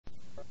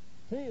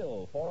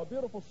Teal for A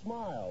Beautiful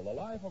Smile, The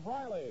Life of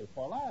Riley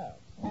for Laughs.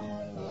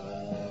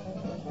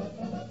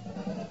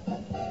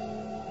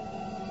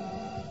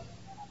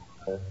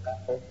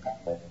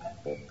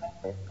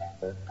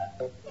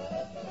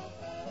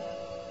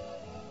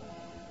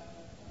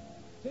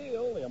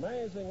 Teal, the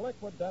amazing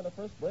liquid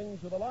dentifrice,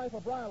 brings you The Life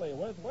of Riley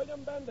with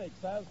William Bendix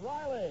as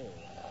Riley.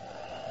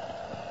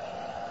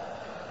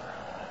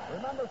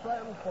 Remember,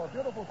 friends, for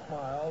Beautiful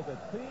Smiles, it's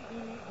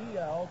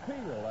T-E-E-L,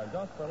 Teal, and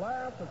just for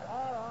laughs, it's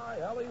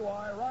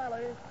R-I-L-E-Y,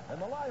 Riley, in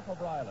The Life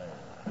of Riley.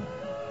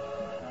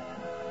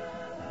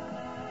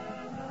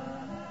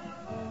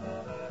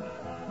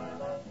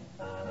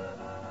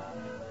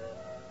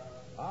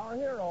 Our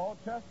hero,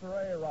 Chester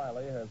A.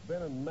 Riley, has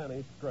been in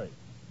many scrapes,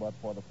 but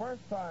for the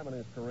first time in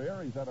his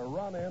career, he's had a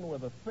run-in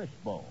with a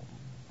fishbone.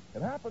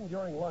 It happened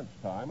during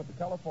lunchtime at the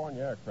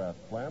California aircraft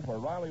plant where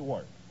Riley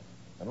works.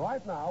 And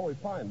right now, we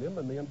find him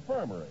in the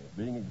infirmary,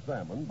 being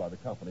examined by the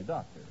company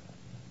doctor.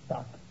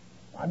 Doc,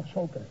 I'm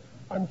choking.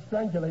 I'm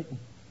strangulating.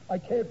 I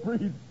can't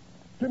breathe.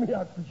 Give me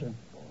oxygen.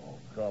 Oh,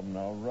 come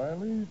now,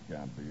 Riley. It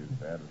can't be as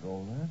bad as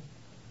all that.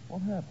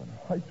 What happened?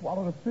 I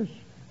swallowed a fish,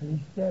 and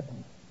he stabbed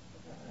me.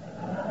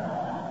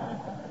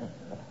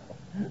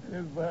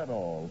 Is that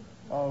all?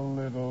 A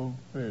little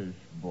fish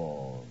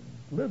bone.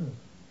 Little?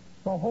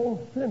 The whole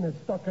fin is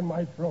stuck in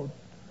my throat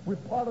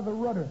with part of the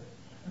rudder.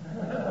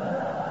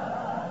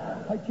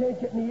 I can't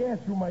get any air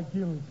through my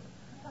gills.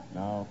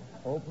 Now,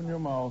 open your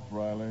mouth,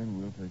 Riley,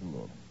 and we'll take a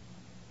look.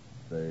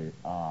 Say,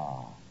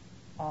 ah.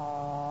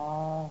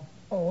 Ah.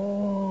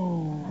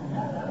 Oh.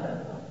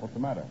 What's the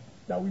matter?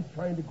 Now he's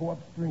trying to go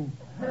upstream.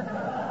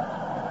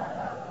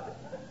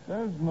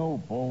 There's no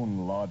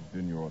bone lodged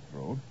in your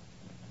throat,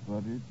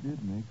 but it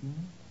did make a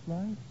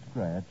slight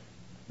scratch.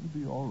 It'll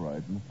be all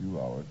right in a few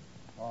hours.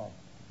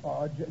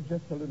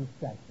 Just a little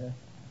scratch, huh?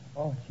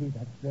 Oh, gee,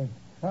 that's great.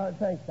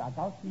 Thanks, Doc.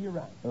 I'll see you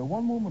around.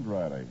 One moment,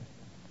 Riley.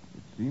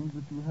 It seems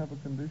that you have a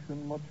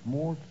condition much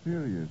more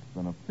serious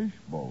than a fish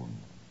bone.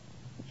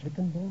 A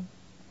chicken bone?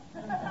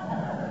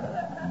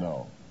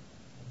 No.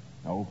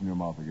 Now open your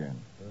mouth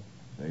again.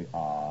 Say,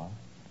 ah.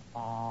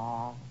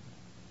 Ah.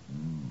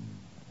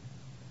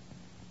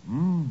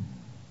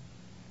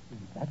 Is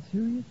that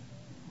serious?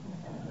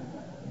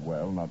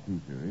 Well, not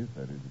too serious.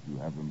 That is, if you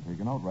have them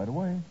taken out right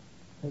away.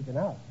 Taken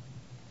out?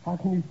 How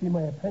can you see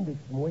my appendix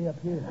from way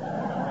up here?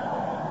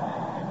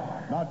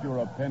 Not your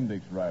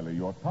appendix, Riley,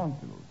 your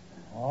tonsils.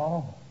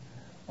 Oh,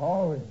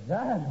 is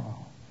that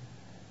all?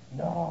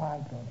 No, I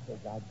don't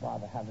think I'd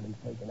bother having them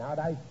taken out.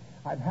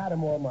 I've had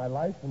them all my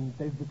life, and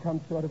they've become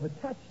sort of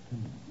attached to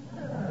me.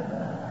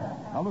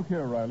 Now, look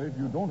here, Riley. If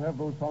you don't have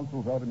those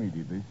tonsils out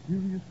immediately,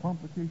 serious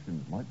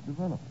complications might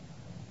develop.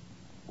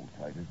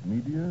 Otitis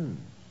media,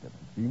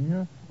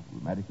 septicemia,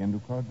 rheumatic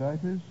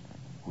endocarditis,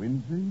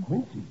 quinsy.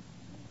 Quincy?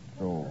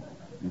 So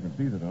you can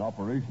see that an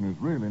operation is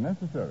really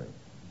necessary.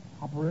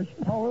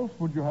 Operation? How else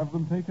would you have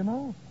them taken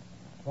out?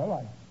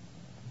 Well,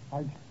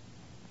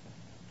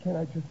 Can't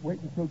I just wait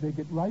until they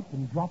get ripe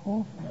and drop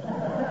off?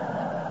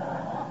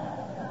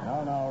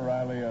 Now,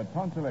 Riley, a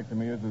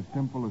tonsillectomy is as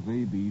simple as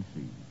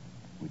ABC.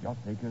 We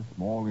just take a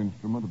small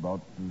instrument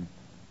about, it's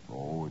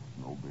no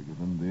bigger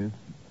than this,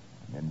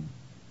 and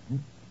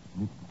then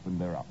and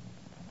they're up.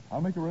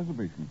 I'll make a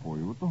reservation for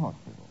you at the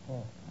hospital.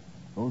 Oh.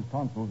 Those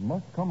tonsils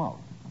must come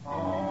out.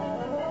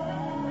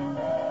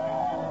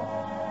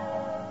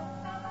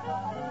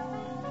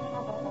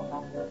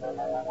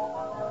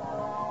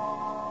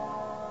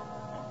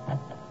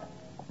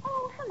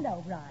 Oh,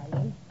 hello,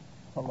 Riley.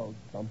 Hello,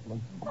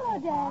 Dumpling. Hello,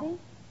 Daddy.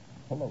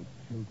 Hello,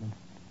 children.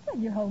 Well,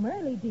 you're home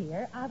early,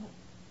 dear.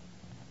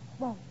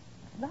 Well,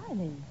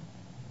 Riley,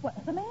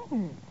 what's the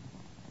matter?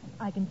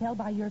 I can tell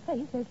by your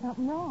face there's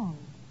something wrong.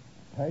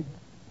 Peg,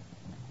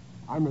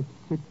 I'm a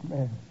sick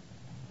man.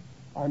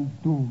 I'm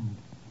doomed.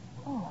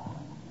 Oh,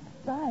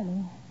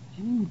 Riley.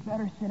 Gee, you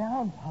better sit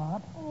down,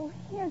 Pop. Oh,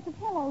 here's the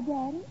pillow,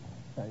 Daddy.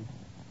 Thanks.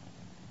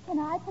 Can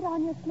I put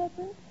on your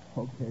slippers?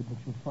 Okay, but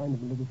you'll find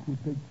them a little too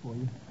big for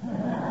you.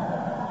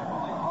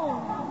 Oh,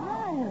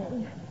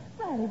 Riley.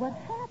 Riley, what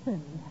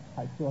happened?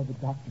 I saw the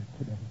doctor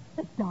today.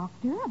 The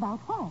doctor? About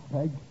what?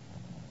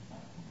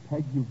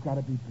 Peg, you've got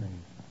to be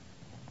brave.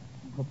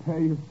 Prepare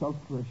yourself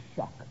for a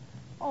shock.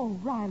 Oh,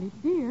 Riley,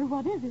 dear,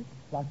 what is it?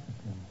 Lots of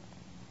things.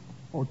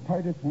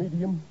 Otitis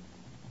medium,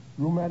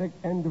 rheumatic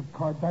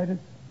endocarditis,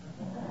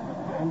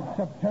 and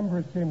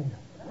septembricemia.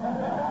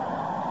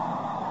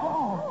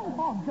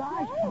 Oh,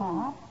 gosh,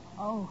 Pop.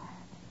 Oh,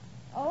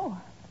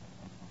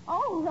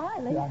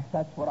 Riley. Yeah,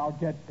 that's what I'll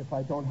get if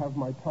I don't have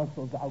my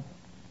tonsils out.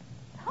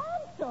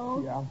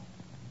 Tonsils? Yeah.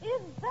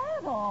 Is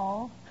that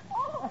all?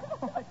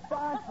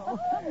 Tonsils.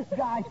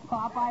 Gosh,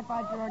 Pop, I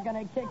thought you were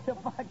going to kick the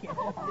bucket.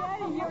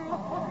 Daddy, you're...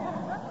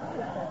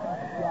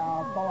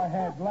 Yeah, go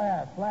ahead.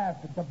 Laugh.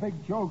 It's a big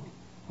joke.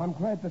 I'm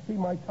glad to see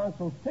my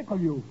tonsils tickle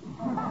you.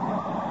 Oh,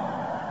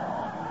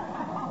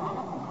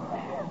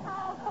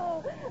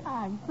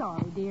 I'm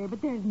sorry, dear,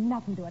 but there's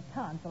nothing to a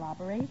tonsil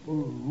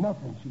operation.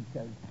 Nothing, she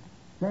says.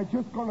 They're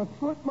just going to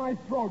slit my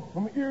throat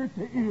from ear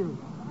to ear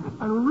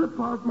and rip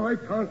out my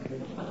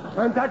tonsils.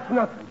 And that's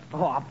nothing.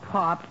 Oh,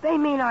 Pop, they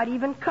may not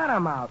even cut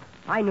him out.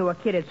 I knew a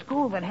kid at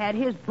school that had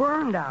his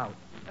burned out.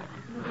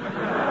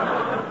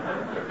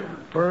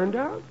 Burned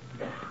out?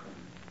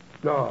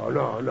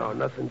 No,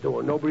 nothing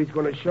doing. Nobody's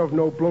going to shove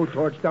no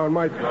blowtorch down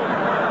my throat.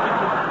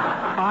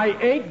 I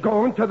ain't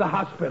going to the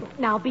hospital.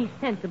 Now, be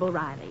sensible,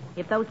 Riley.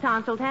 If those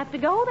tonsils have to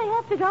go, they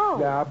have to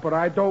go. Yeah, but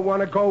I don't want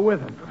to go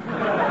with them.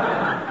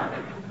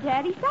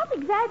 Daddy, stop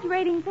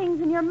exaggerating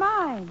things in your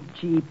mind.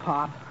 Gee,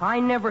 Pop, I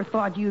never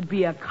thought you'd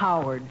be a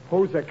coward.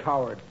 Who's a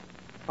coward?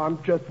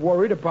 I'm just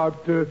worried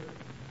about your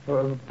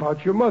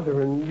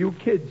mother and you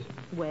kids.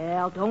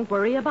 Well, don't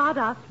worry about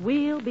us.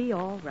 We'll be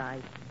all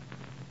right.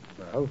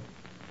 Well,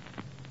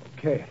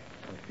 okay.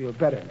 I feel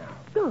better now.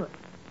 Good.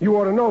 You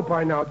ought to know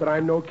by now that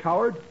I'm no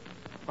coward.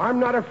 I'm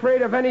not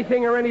afraid of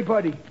anything or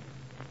anybody.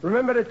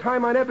 Remember the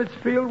time on Ebbets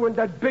Field when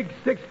that big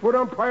 6-foot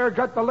umpire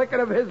got the licking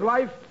of his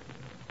life?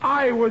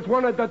 I was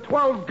one of the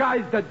 12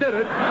 guys that did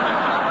it.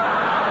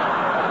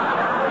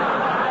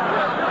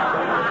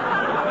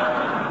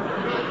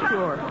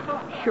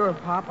 Sure,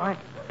 Pop.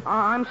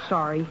 I'm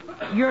sorry.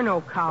 You're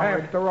no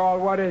coward. After all,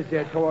 what is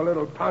there to a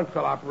little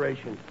tonsil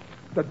operation?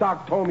 The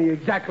doc told me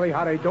exactly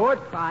how they do it.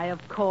 Why, of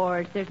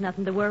course. There's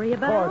nothing to worry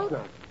about. Of course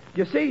not.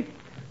 You see,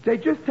 they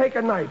just take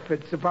a knife.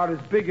 It's about as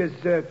big as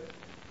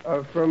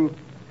from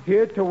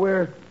here to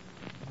where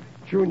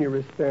Junior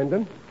is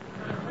standing.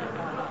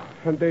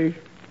 And they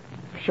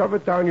shove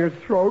it down your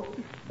throat,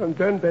 and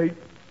then they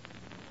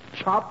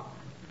chop.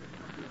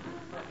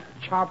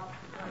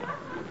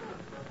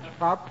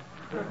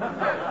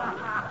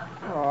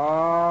 Oh.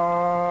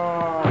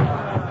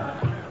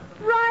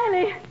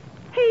 Riley,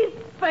 he's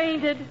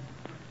fainted.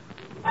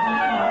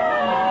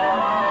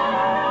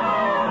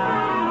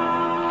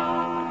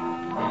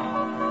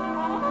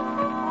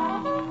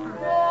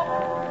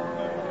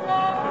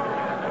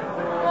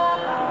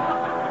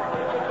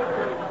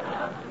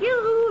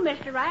 Yoo-hoo,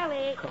 Mr.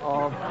 Riley.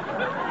 Oh.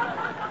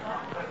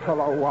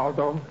 Hello,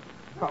 Waldo.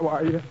 How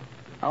are you?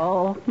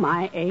 Oh,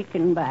 my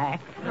aching back.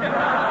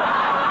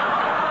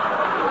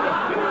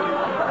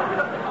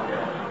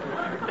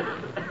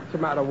 What's the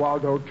matter,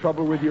 Waldo?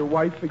 Trouble with your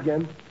wife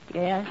again?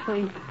 Yes,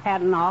 we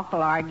had an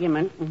awful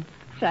argument, and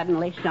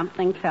suddenly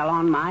something fell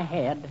on my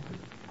head.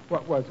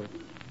 What was it?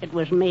 It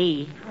was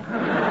me.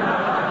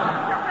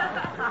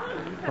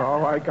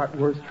 Oh, I got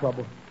worse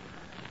trouble.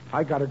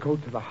 I got to go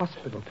to the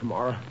hospital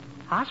tomorrow.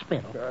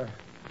 Hospital?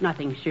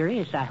 Nothing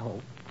serious, I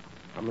hope.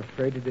 I'm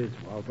afraid it is,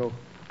 Waldo.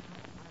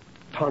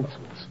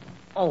 Tonsils.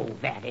 Oh,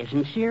 that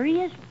isn't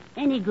serious.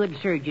 Any good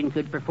surgeon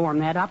could perform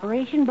that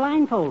operation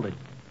blindfolded.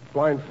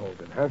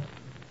 Blindfolded, huh?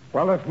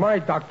 Well, if my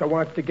doctor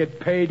wants to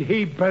get paid,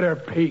 he better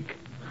peek.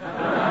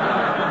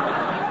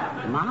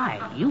 My,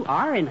 you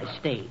are in a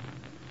state.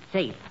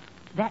 Say,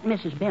 that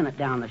Mrs. Bennett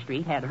down the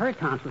street had her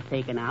tonsils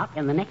taken out,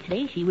 and the next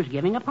day she was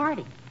giving a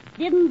party.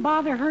 Didn't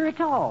bother her at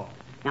all.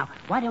 Now,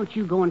 why don't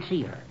you go and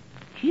see her?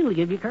 She'll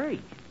give you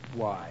courage.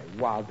 Why,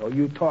 Waldo,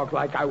 you talk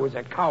like I was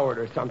a coward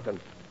or something.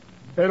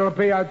 It'll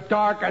be a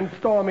dark and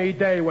stormy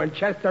day when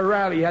Chester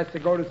Riley has to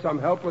go to some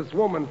helpless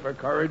woman for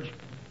courage.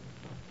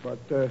 But,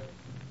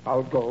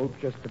 I'll go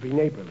just to be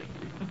neighborly.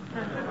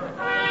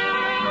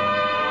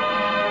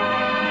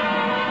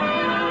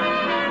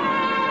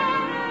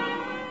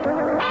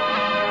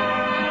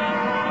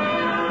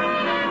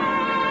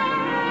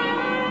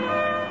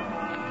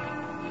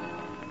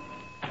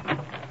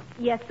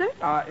 Yes, sir?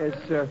 Is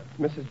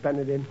Mrs.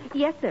 Bennett in?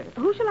 Yes, sir.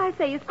 Who shall I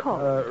say is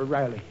called?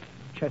 Riley.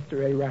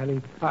 Chester A.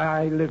 Riley.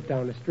 I live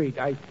down the street.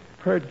 I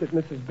heard that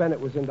Mrs.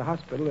 Bennett was in the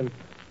hospital, and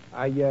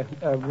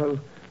well,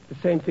 the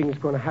same thing is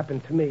going to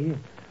happen to me.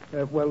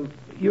 Well,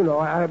 you know,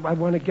 I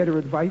want to get her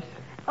advice.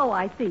 Oh,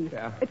 I see.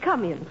 Yeah.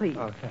 Come in, please.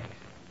 Oh, thanks.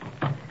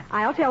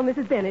 I'll tell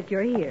Mrs. Bennett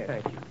you're here.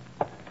 Thank you.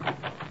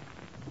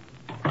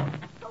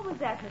 Who was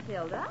that,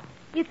 Matilda?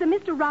 It's a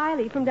Mr.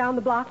 Riley from down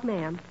the block,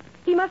 ma'am.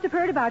 He must have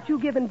heard about you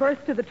giving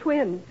birth to the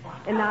twins,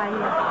 and I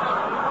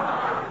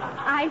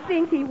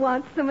think he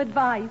wants some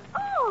advice.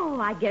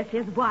 Oh, I guess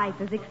his wife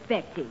is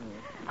expecting.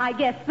 I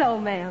guess so,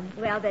 ma'am.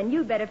 Well, then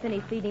you'd better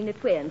finish feeding the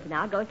twins, and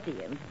I'll go see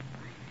him.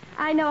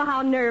 I know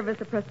how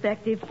nervous a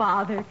prospective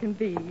father can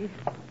be.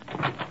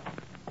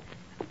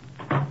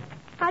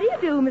 How do you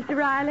do, Mr.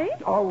 Riley?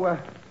 Oh,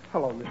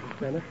 hello, Mrs.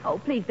 Bennett. Oh,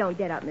 please don't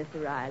get up,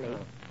 Mr. Riley.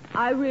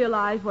 I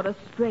realize what a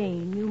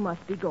strain you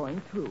must be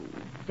going through.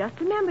 Just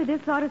remember,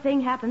 this sort of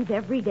thing happens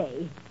every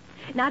day.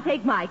 Now,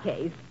 take my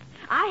case.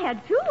 I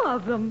had 2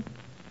 of them.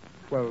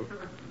 Well,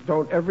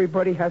 don't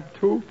everybody have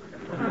 2?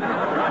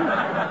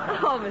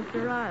 Oh,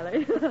 Mr.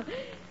 Riley.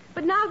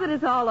 But now that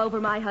it's all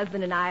over, my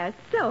husband and I are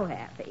so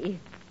happy.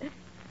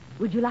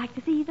 Would you like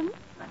to see them?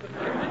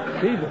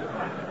 See them?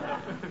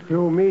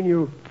 You mean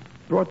you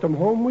brought them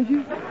home with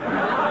you?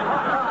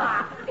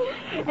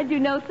 And you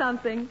know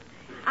something?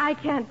 I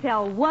can't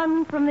tell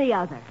one from the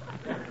other.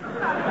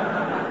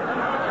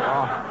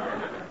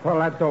 Well,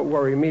 that don't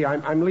worry me.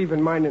 I'm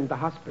leaving mine in the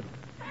hospital.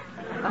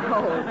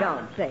 Oh,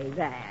 don't say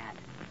that.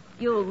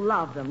 You'll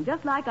love them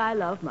just like I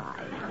love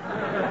mine.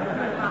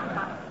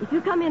 If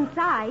you come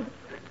inside,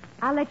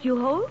 I'll let you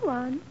hold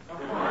one.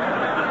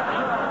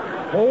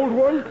 Hold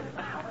one?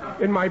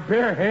 In my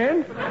bare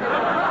hand?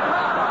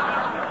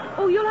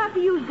 Oh, you'll have to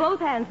use both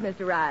hands,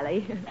 Mr.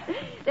 Riley.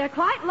 They're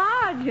quite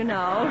large, you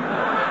know.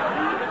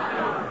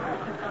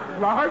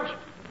 Large?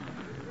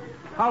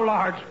 How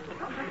large?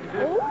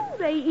 Oh,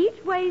 they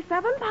each weigh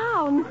 7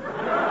 pounds.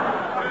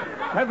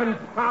 7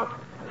 pounds?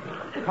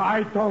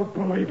 I don't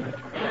believe it.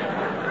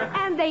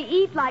 And they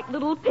eat like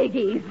little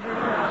piggies.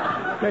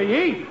 They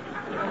eat?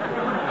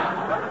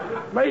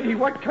 Lady,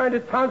 what kind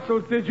of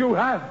tonsils did you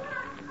have?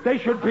 They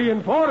should be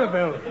in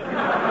vaudeville.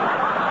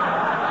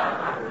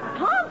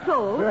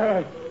 Tonsils?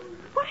 Yes.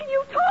 What are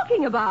you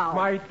talking about?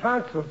 My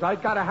tonsils. I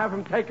gotta have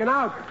them taken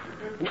out.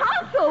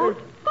 Tonsils?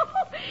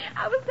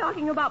 I was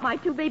talking about my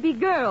 2 baby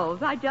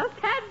girls. I just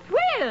had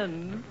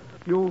twins.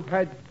 You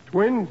had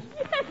twins?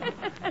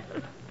 Yes.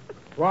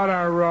 What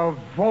a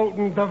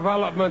revolting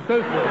development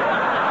this is.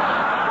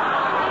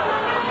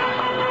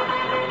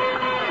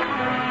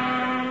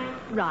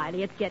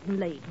 Riley, it's getting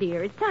late,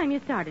 dear. It's time you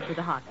started to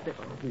the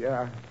hospital.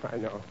 Yeah, I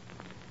know.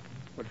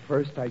 But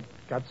first, I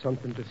got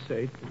something to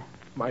say to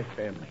my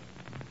family.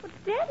 But,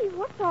 Daddy,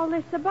 what's all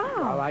this about?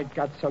 Well, I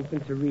got something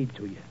to read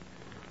to you.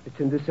 It's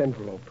in this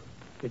envelope.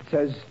 It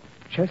says,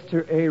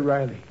 Chester A.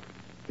 Riley,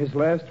 his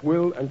last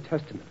will and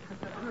testament.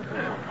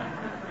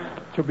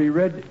 To be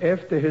read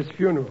after his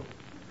funeral.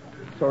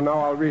 So now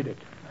I'll read it.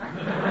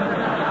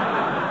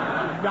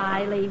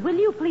 Riley, will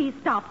you please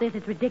stop this?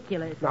 It's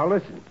ridiculous. Now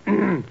listen.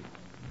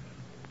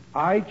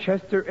 I,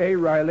 Chester A.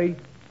 Riley,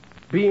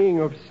 being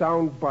of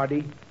sound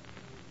body,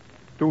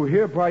 do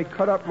hereby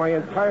cut up my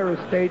entire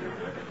estate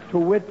to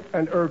wit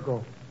and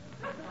ergo.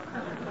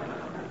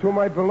 To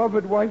my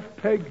beloved wife,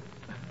 Peg,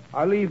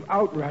 I leave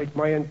outright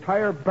my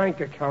entire bank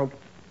account,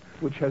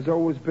 which has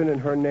always been in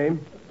her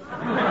name.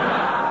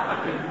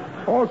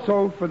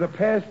 Also, for the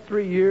past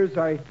 3 years,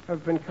 I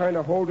have been kind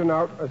of holding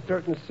out a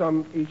certain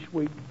sum each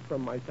week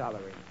from my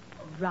salary.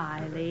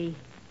 Riley.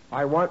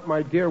 I want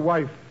my dear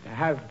wife to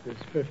have this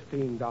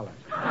 $15,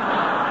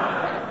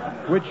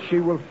 which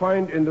she will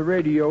find in the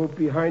radio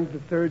behind the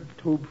third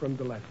tube from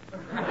the left.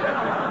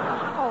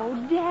 Oh,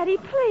 Daddy,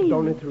 please.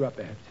 Don't interrupt,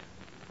 Ed.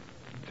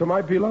 To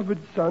my beloved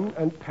son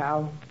and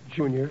pal,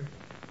 Junior,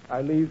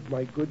 I leave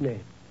my good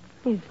name.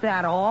 Is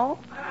that all?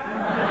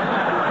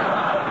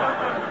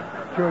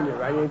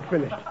 Junior, I ain't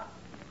finished.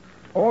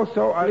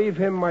 Also, I leave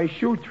him my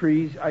shoe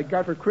trees I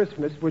got for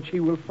Christmas, which he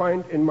will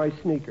find in my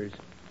sneakers.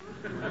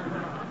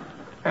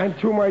 And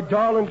to my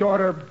darling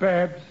daughter,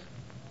 Babs,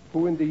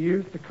 who in the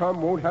years to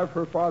come won't have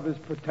her father's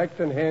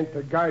protecting hand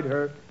to guide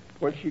her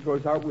when she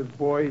goes out with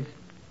boys,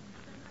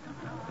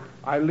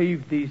 I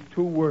leave these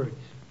 2 words.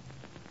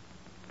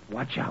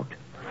 Watch out.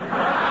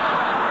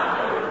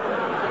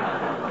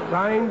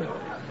 Signed,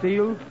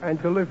 sealed, and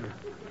delivered.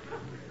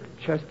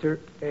 Chester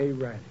A.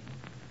 Riley.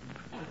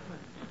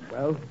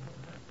 Well,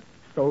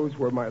 those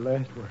were my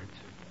last words.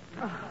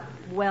 Oh,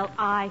 well,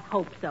 I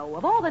hope so.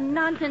 Of all the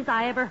nonsense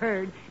I ever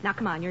heard. Now,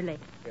 come on, you're late.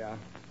 Yeah,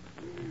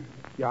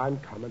 I'm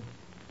coming.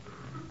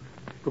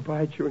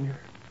 Goodbye, Junior.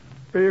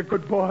 Be a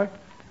good boy.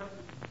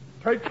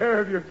 Take care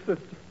of your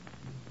sister.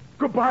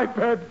 Goodbye,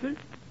 Patsy.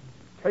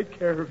 Take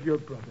care of your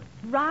brother.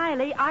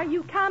 Riley, are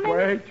you coming?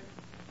 Wait.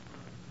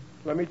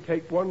 Let me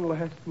take one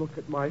last look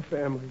at my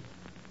family.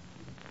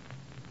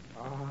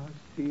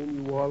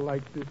 Seeing you all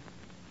like this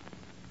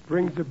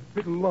brings a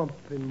big lump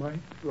in my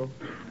throat.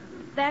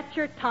 That's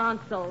your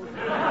tonsils.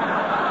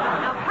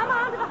 Now, come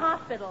on to the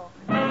hospital.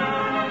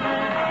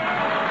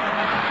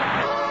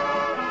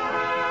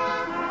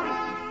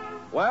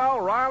 Well,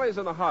 Riley's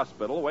in the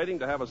hospital waiting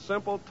to have a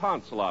simple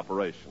tonsil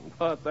operation.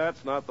 But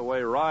that's not the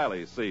way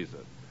Riley sees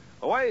it.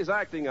 The way he's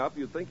acting up,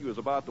 you'd think he was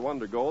about to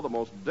undergo the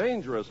most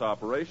dangerous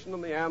operation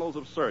in the annals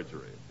of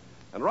surgery.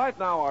 And right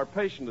now, our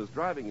patient is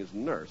driving his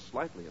nurse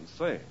slightly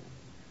insane.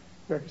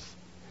 Nurse,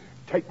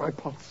 take my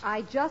pulse.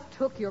 I just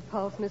took your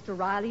pulse, Mr.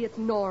 Riley. It's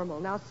normal.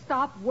 Now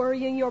stop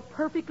worrying. You're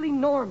perfectly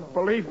normal.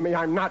 Believe me,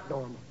 I'm not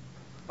normal.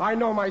 I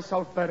know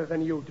myself better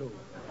than you do.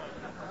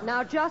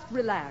 Now just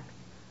relax.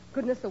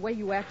 Goodness, the way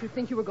you act, you'd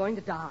think you were going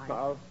to die.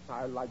 Well,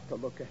 I like to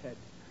look ahead.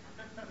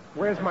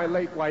 Where's my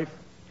late wife?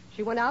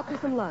 She went out for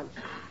some lunch.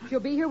 She'll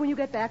be here when you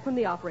get back from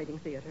the operating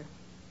theater.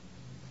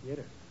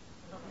 Theater?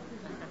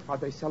 Are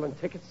they selling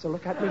tickets to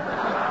look at me?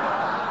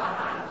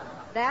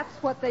 That's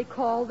what they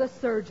call the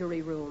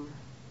surgery room.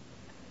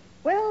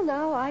 Well,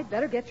 now, I'd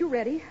better get you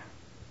ready.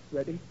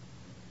 Ready?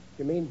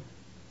 You mean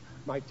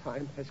my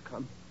time has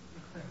come?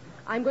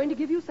 I'm going to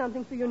give you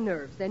something for your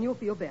nerves. Then you'll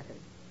feel better.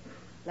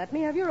 Let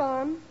me have your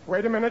arm.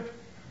 Wait a minute.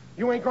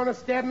 You ain't going to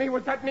stab me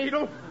with that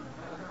needle?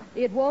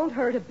 It won't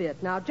hurt a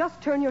bit. Now, just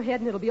turn your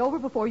head and it'll be over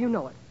before you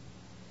know it.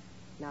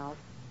 Now,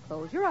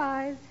 close your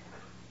eyes.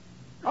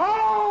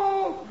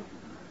 Oh!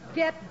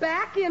 Get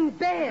back in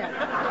bed.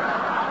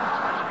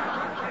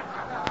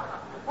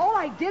 All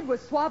I did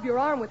was swab your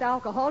arm with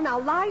alcohol. Now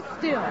lie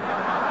still.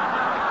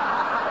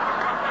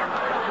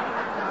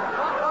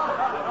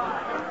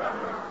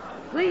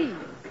 Please.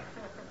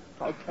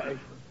 Okay.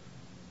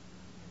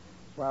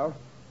 Well,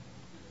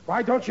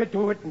 Why don't you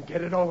do it and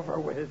get it over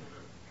with?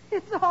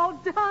 It's all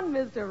done,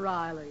 Mr.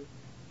 Riley.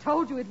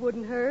 Told you it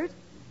wouldn't hurt.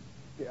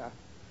 Yeah.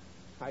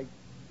 I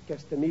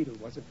guess the needle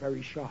wasn't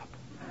very sharp.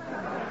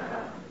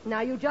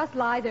 Now you just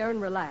lie there and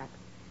relax.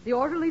 The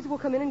orderlies will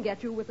come in and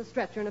get you with a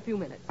stretcher in a few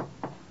minutes.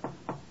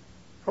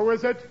 Who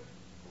is it?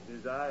 It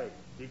is I,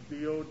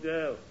 Digby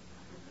Odell,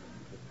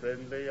 the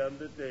friendly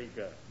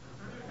undertaker.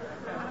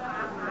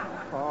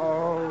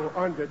 Oh,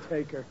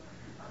 undertaker.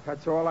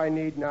 That's all I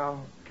need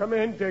now. Come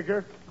in,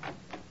 Digger.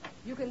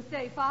 You can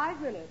stay 5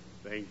 minutes.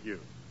 Thank you.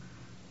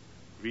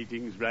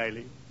 Greetings,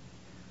 Riley.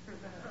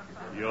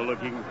 You're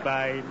looking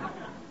fine.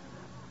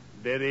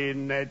 Very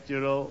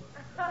natural.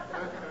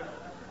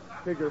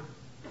 Digger,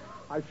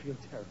 I feel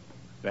terrible.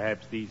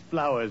 Perhaps these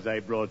flowers I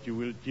brought you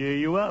will cheer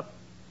you up.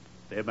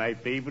 They're my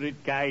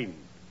favorite kind.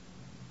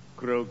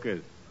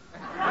 Crocus.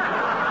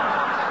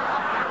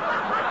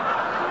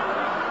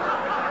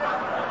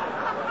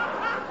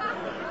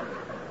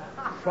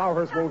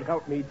 Flowers won't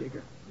help me,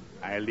 Digger.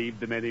 I'll leave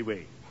them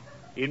anyway.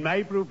 In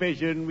my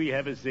profession, we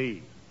have a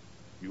saying.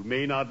 You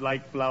may not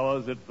like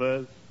flowers at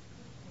first,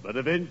 but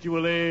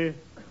eventually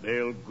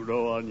they'll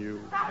grow on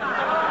you.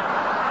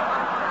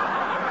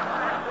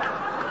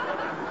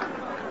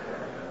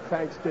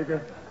 Thanks,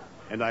 Digger.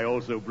 And I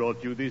also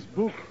brought you this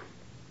book.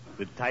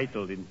 The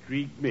title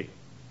intrigued me.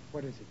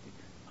 What is it,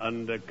 Digger?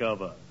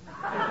 Undercover.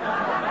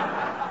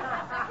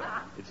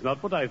 It's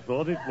not what I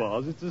thought it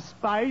was. It's a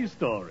spy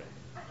story.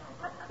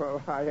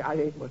 Well, I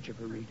ain't much of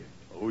a reader.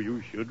 Oh,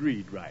 you should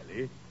read,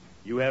 Riley.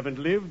 You haven't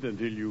lived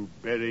until you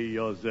bury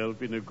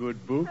yourself in a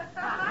good book.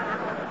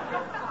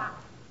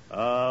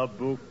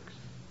 Books.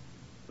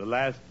 The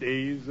Last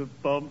Days of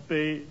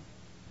Pompey.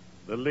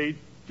 The Late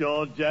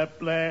George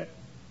Apley.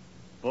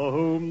 For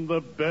Whom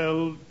the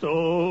Bell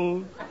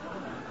Tolls.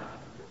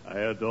 I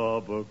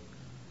adore books.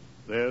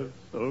 They're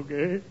so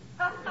gay.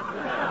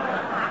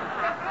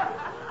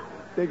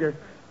 Digger,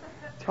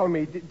 tell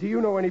me, do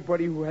you know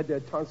anybody who had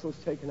their tonsils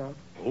taken out?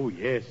 Oh,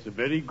 yes. A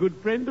very good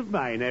friend of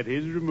mine had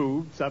his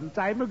removed some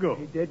time ago.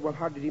 He did? Well,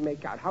 how did he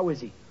make out? How is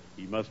he?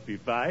 He must be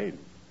fine.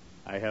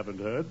 I haven't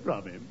heard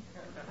from him.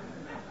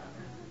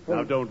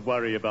 Now, don't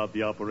worry about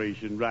the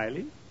operation,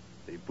 Riley.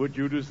 They put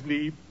you to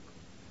sleep.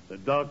 The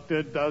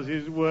doctor does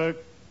his work.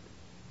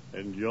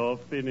 And you're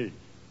finished.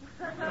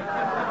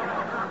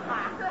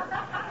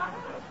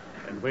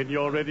 And when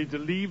you're ready to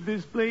leave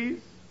this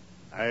place,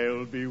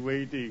 I'll be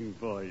waiting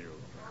for you.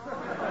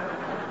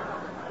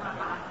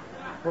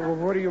 Well,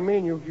 what do you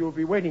mean you'll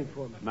be waiting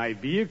for me? My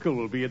vehicle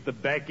will be at the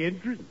back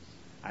entrance.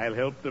 I'll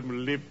help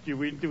them lift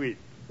you into it.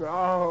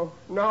 No,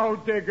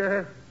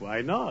 Digger.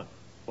 Why not?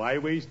 Why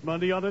waste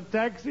money on a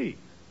taxi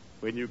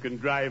when you can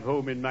drive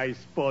home in my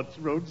sports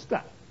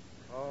roadster?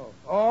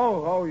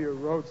 Oh, your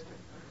roadster.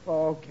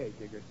 Okay,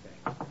 Digger,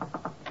 thanks.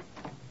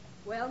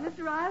 Well,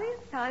 Mr. Riley,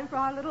 it's time for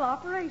our little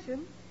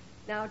operation.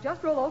 Now,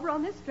 just roll over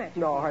on this stretcher.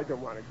 No, I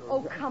don't want to go.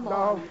 Oh, come No,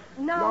 on.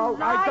 No,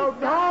 I don't.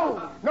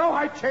 No,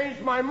 I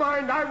changed my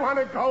mind. I want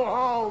to go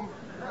home.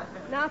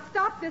 Now,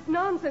 stop this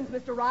nonsense,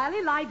 Mr.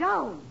 Riley. Lie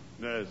down.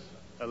 Nurse,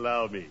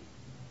 allow me.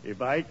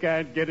 If I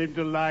can't get him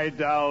to lie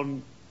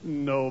down,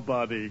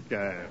 nobody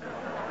can.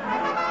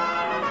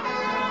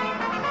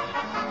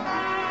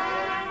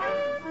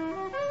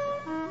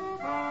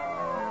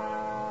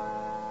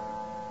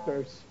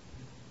 Nurse,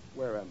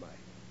 where am I?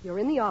 You're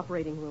in the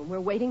operating room. We're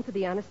waiting for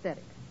the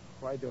anesthetic.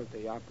 Why don't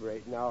they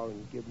operate now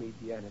and give me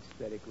the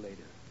anesthetic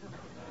later?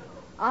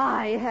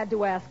 I had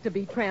to ask to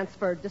be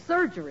transferred to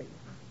surgery.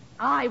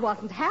 I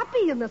wasn't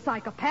happy in the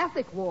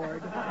psychopathic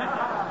ward.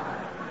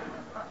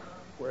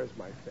 Where's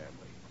my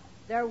family?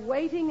 They're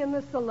waiting in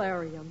the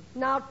solarium.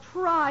 Now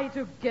try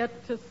to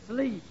get to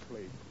sleep.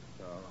 Sleep?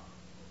 No,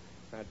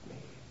 not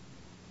me.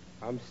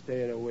 I'm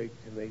staying awake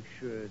to make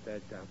sure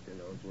that doctor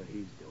knows what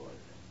he's doing.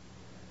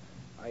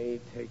 I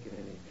ain't taking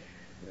any...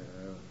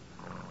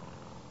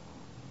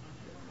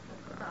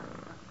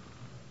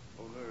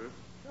 Oh, nurse.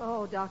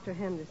 Oh, Dr.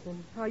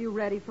 Henderson, are you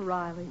ready for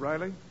Riley?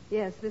 Riley?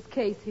 Yes, this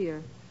case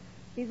here.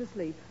 He's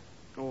asleep.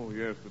 Oh,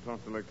 yes, the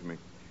tonsillectomy.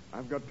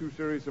 I've got 2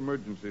 serious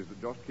emergencies that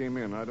just came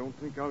in. I don't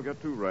think I'll get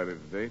to Riley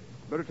today.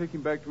 Better take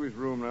him back to his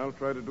room, and I'll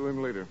try to do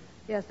him later.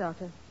 Yes,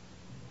 Doctor.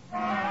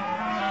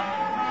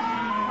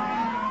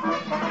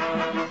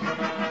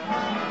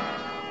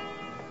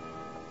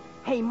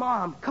 Hey,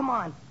 Mom, come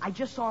on. I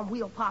just saw him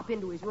wheel pop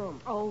into his room.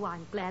 Oh,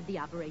 I'm glad the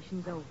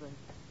operation's over.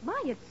 My,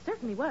 it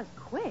certainly was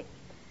quick.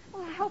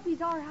 Well, I hope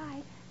he's all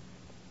right.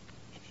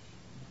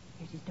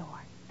 Here's his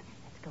door.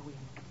 Let's go in.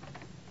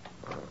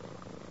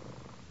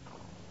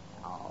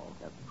 Oh,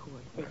 the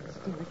poor thing's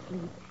still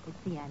asleep.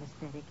 It's the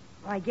anesthetic.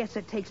 I guess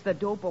it takes the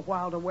dope a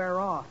while to wear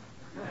off.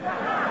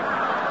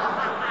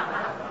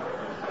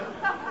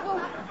 Well,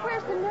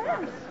 where's the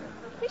nurse?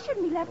 He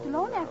shouldn't be left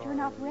alone after an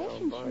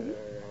operation, should he?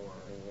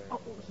 Oh,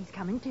 he's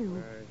coming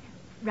too.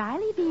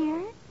 Riley,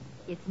 dear,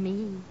 it's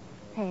me,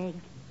 Peg.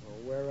 Oh,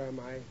 where am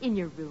I? In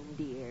your room,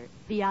 dear.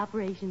 The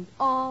operation's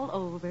all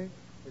over.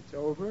 It's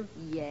over?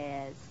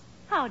 Yes.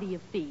 How do you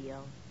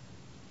feel?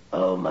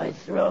 Oh, my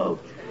throat.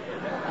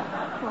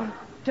 Well,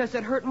 does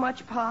it hurt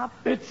much, Pop?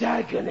 It's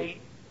agony.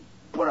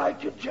 but I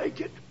can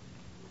take it.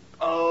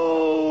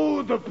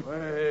 Oh, the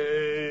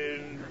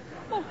pain.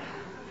 Oh,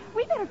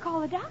 we better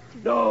call a doctor.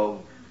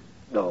 No,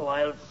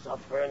 I'll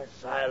suffer in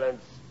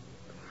silence.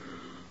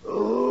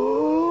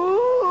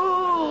 Oh,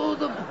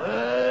 the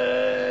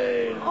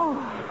pain. Oh,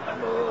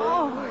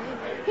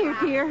 here,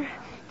 dear.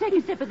 Take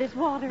a sip of this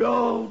water.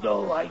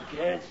 No, I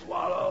can't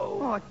swallow.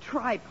 Oh,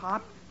 try,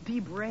 Pop. Be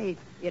brave.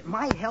 It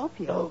might help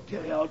you.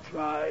 Okay, I'll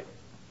try.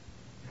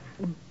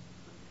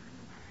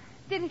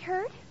 Did it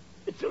hurt?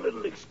 It's a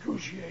little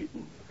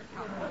excruciating.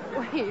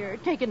 Well, here,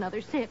 take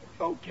another sip.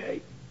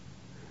 Okay.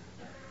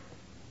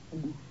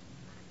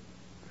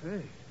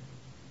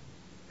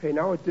 Hey,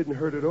 now it didn't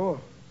hurt at all.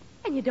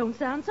 And you don't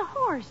sound so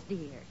hoarse,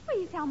 dear. Well,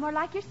 you sound more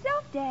like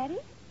yourself, Daddy.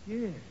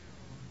 Yeah.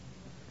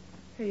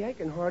 Hey, I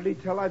can hardly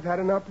tell I've had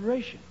an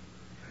operation.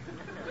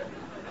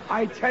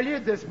 I tell you,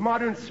 this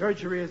modern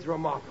surgery is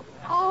remarkable.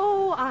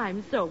 Oh,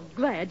 I'm so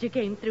glad you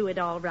came through it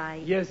all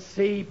right. You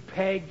see,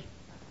 Peg,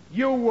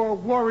 you were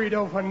worried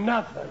over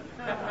nothing.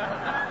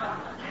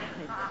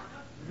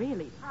 It's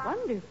really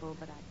wonderful,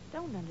 but I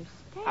don't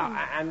understand.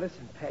 And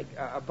listen, Peg,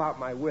 about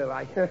my will,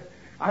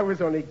 I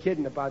was only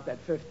kidding about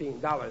that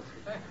 $15.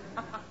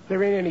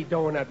 There ain't any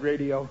dough in that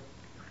radio.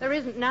 There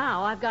isn't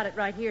now. I've got it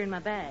right here in my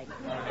bag.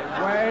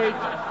 Wait.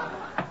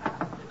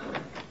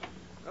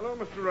 Hello,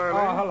 Mr. Riley.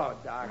 Oh, hello,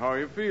 Doc. How are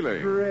you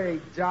feeling?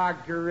 Great,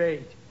 Doc,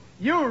 great.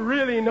 You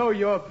really know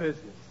your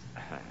business.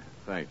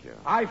 Thank you.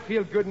 I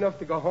feel good enough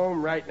to go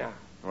home right now.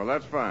 Well,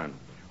 that's fine.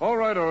 All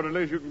right,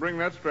 orderlies, you can bring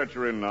that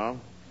stretcher in now.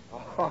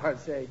 Oh,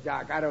 say,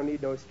 Doc, I don't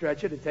need no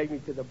stretcher to take me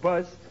to the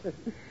bus.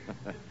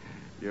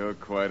 You're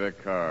quite a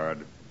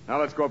card. Now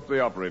let's go up to the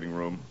operating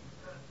room.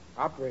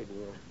 Operating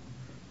room?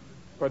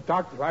 But,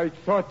 Doctor, I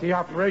thought the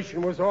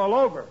operation was all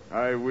over.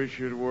 I wish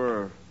it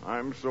were.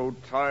 I'm so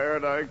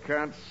tired I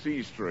can't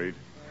see straight.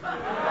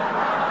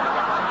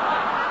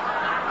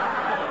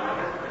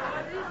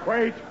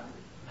 Wait.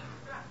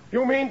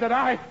 You mean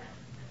that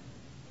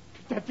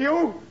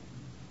you?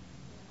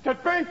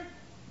 That me?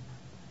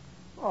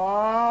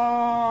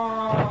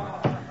 Oh.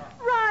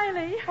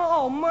 Riley!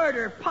 Oh,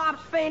 murder.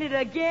 Pop's fainted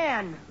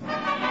again.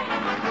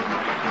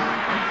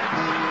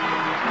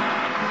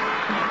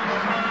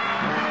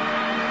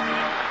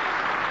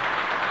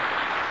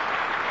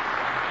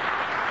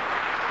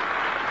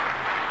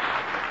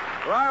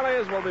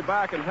 Riley's will be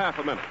back in half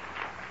a minute.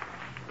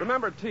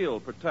 Remember, Teal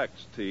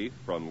protects teeth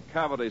from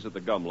cavities at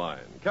the gum line.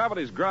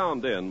 Cavities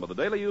ground in by the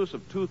daily use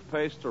of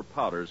toothpastes or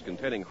powders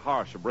containing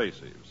harsh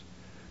abrasives.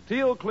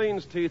 Teal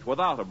cleans teeth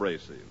without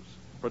abrasives,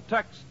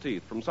 protects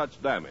teeth from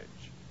such damage.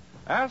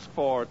 Ask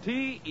for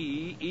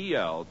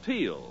T-E-E-L,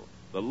 Teal,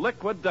 the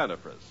liquid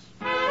dentifrice.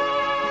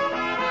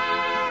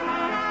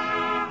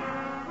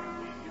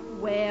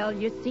 Well,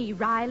 you see,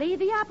 Riley,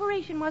 the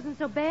operation wasn't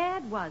so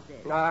bad, was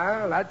it?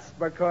 Well, that's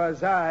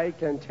because I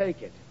can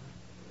take it.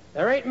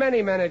 There ain't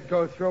many men that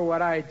go through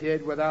what I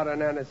did without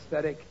an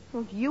anesthetic.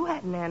 Well, you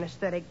had an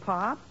anesthetic,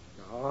 Pop.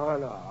 Oh,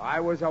 no.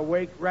 I was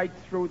awake right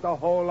through the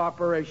whole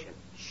operation.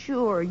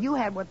 Sure, you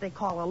had what they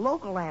call a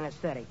local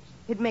anesthetic.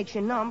 It makes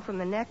you numb from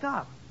the neck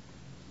up.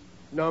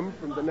 Numb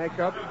from the neck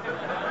up?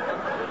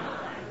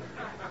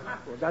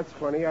 Well, that's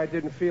funny. I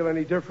didn't feel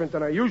any different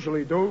than I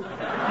usually do.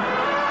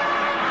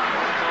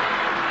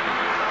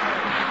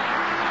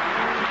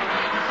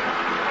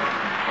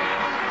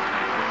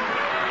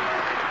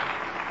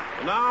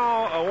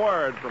 Now, a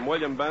word from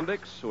William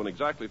Bendix, who in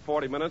exactly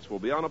 40 minutes will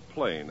be on a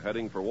plane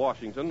heading for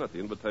Washington at the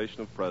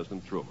invitation of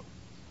President Truman.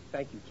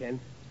 Thank you, Ken.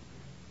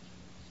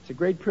 It's a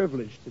great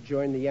privilege to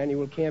join the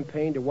annual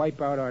campaign to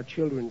wipe out our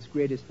children's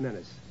greatest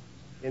menace,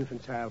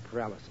 infantile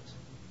paralysis.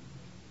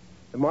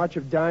 The March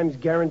of Dimes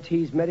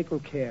guarantees medical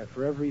care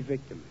for every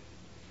victim,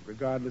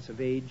 regardless of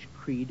age,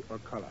 creed, or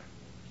color.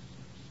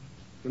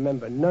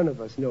 Remember, none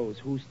of us knows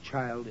whose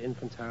child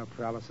infantile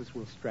paralysis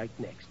will strike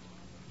next.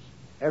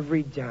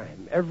 Every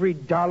dime, every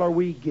dollar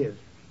we give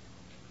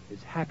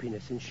is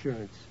happiness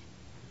insurance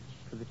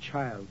for the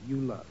child you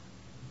love.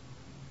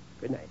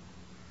 Good night.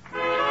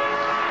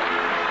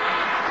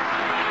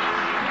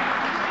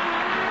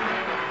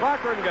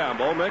 Procter &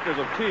 Gamble, makers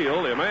of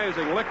Teal, the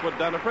amazing liquid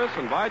dentifrice,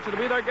 invite you to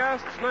meet our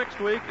guests next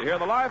week to hear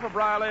The Life of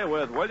Riley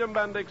with William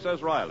Bendix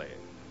as Riley.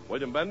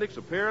 William Bendix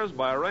appears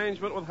by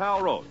arrangement with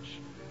Hal Roach.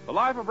 The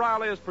Life of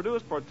Riley is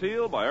produced for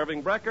Teal by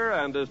Irving Brecker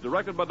and is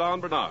directed by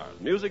Don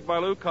Bernard. Music by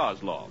Lou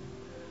Kozlov.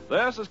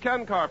 This is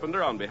Ken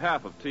Carpenter on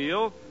behalf of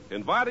Teal,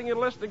 inviting you to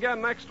listen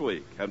again next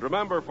week. And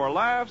remember, for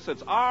laughs,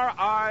 it's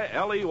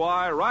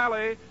R-I-L-E-Y,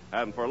 Riley,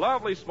 and for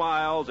lovely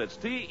smiles, it's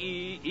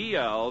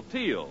T-E-E-L,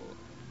 Teal.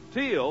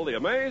 Teal, the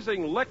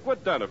amazing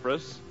liquid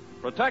dentifrice,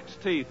 protects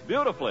teeth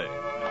beautifully.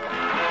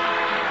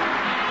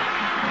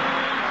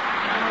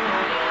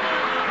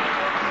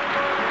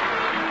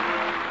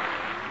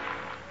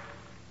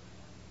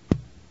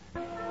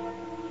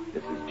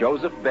 This is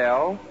Joseph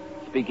Bell,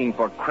 speaking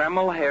for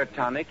Kreml Hair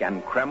Tonic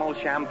and Kreml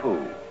Shampoo,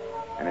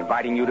 and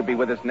inviting you to be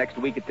with us next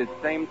week at this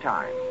same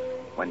time,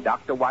 when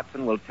Dr.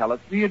 Watson will tell us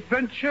the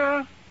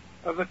adventure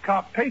of the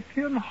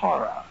Carpathian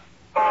Horror.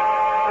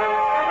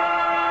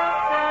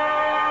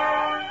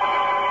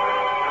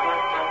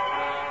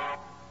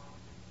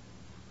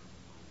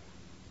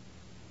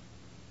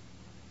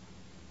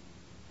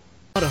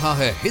 रहा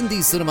है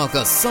Hindi cinema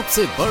का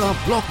सबसे बड़ा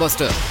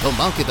blockbuster.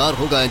 धमाकेदार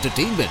होगा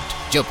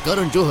entertainment जब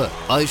करण जौहर,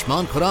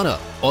 आयुष्मान खुराना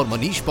और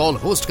Manish Paul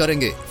host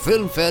करेंगे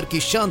फिल्म फेयर की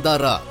शानदार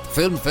रात।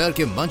 फिल्म फेयर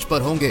के मंच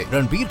पर होंगे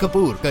रणबीर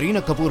कपूर, करीना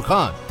कपूर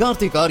खान,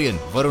 कार्तिक आर्यन,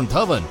 वरुण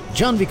धवन,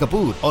 जानवी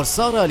कपूर और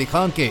सारा अली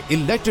खान के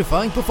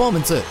इलेक्ट्रीफाइंग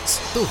परफॉर्मेंसेस।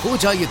 तो हो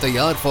जाइए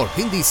तैयार for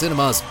Hindi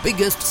cinema's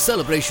biggest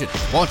celebration.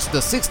 Watch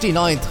the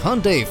 69th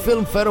Hyundai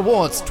Film Fair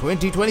Awards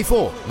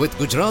 2024 with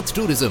Gujarat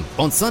Tourism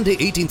on Sunday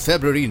 18th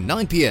February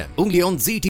 9 p.m. only on ZT.